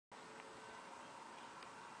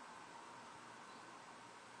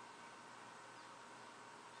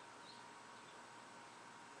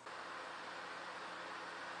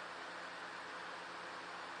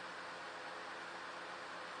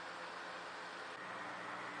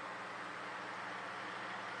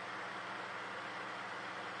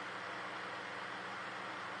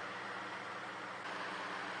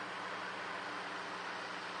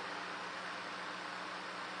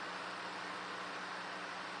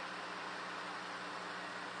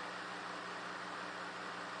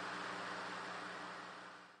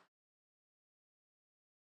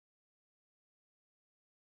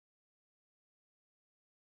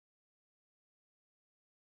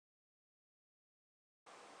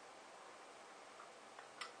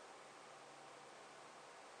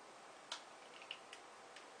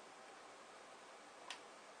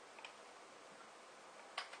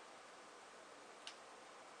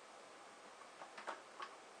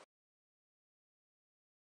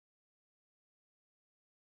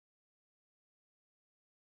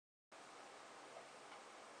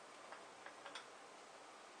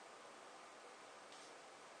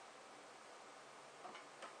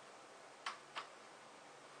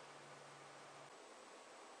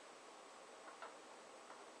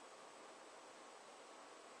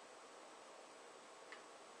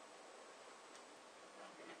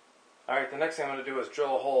Alright, the next thing I'm going to do is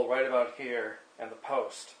drill a hole right about here in the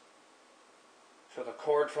post. So the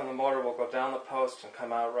cord from the motor will go down the post and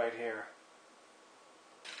come out right here.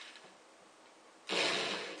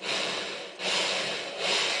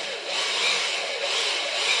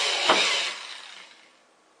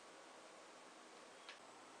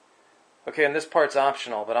 Okay, and this part's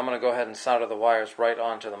optional, but I'm going to go ahead and solder the wires right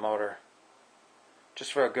onto the motor,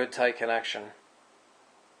 just for a good tight connection.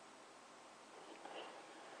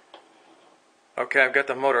 Okay, I've got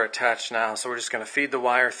the motor attached now, so we're just going to feed the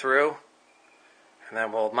wire through, and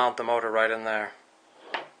then we'll mount the motor right in there.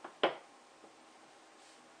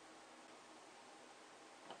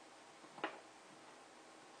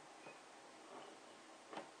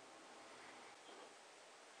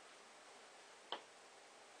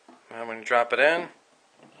 And when you drop it in,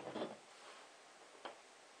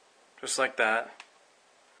 just like that.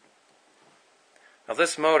 Now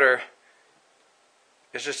this motor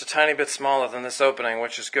is just a tiny bit smaller than this opening,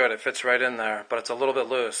 which is good. It fits right in there, but it's a little bit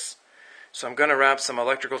loose. So I'm going to wrap some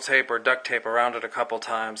electrical tape or duct tape around it a couple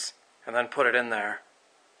times and then put it in there.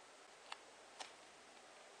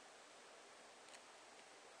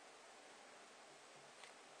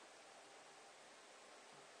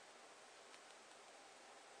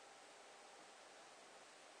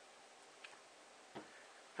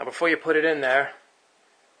 Now before you put it in there,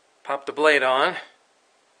 pop the blade on.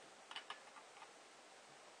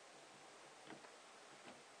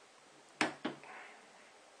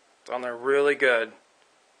 It's on there really good.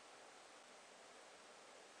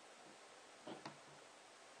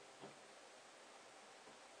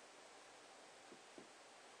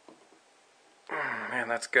 Man,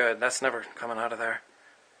 that's good. That's never coming out of there.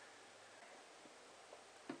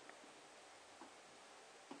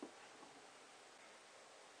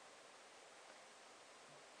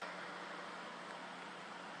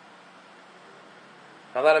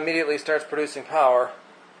 Now that immediately starts producing power.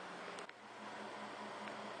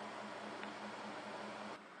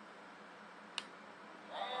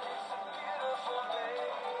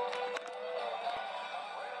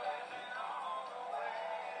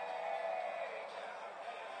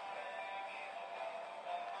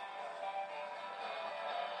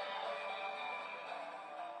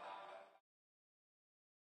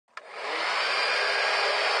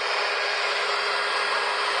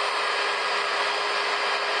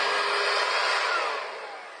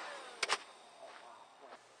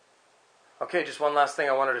 Okay, just one last thing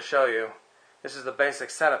I wanted to show you. This is the basic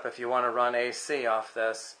setup if you want to run AC off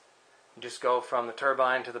this. You just go from the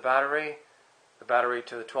turbine to the battery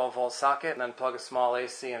to the 12 volt socket, and then plug a small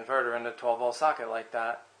AC inverter into a 12 volt socket like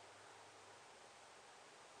that.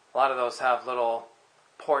 A lot of those have little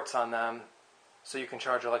ports on them, so you can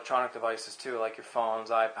charge electronic devices too, like your phones,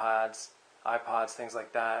 iPads, things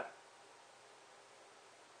like that.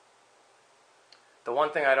 The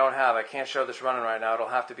one thing I don't have, I can't show this running right now, it'll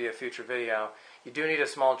have to be a future video. You do need a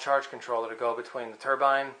small charge controller to go between the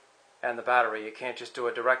turbine and the battery. You can't just do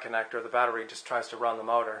a direct connector, the battery just tries to run the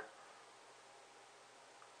motor.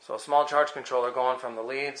 So a small charge controller going from the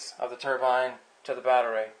leads of the turbine to the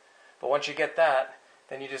battery. But once you get that,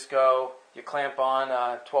 then you just go, you clamp on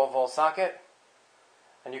a 12 volt socket,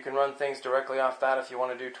 and you can run things directly off that if you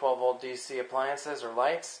want to do 12 volt DC appliances or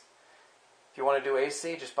lights. If you want to do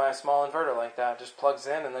AC, just buy a small inverter like that. Just plugs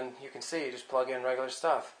in, and then you can see, you just plug in regular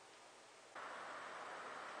stuff.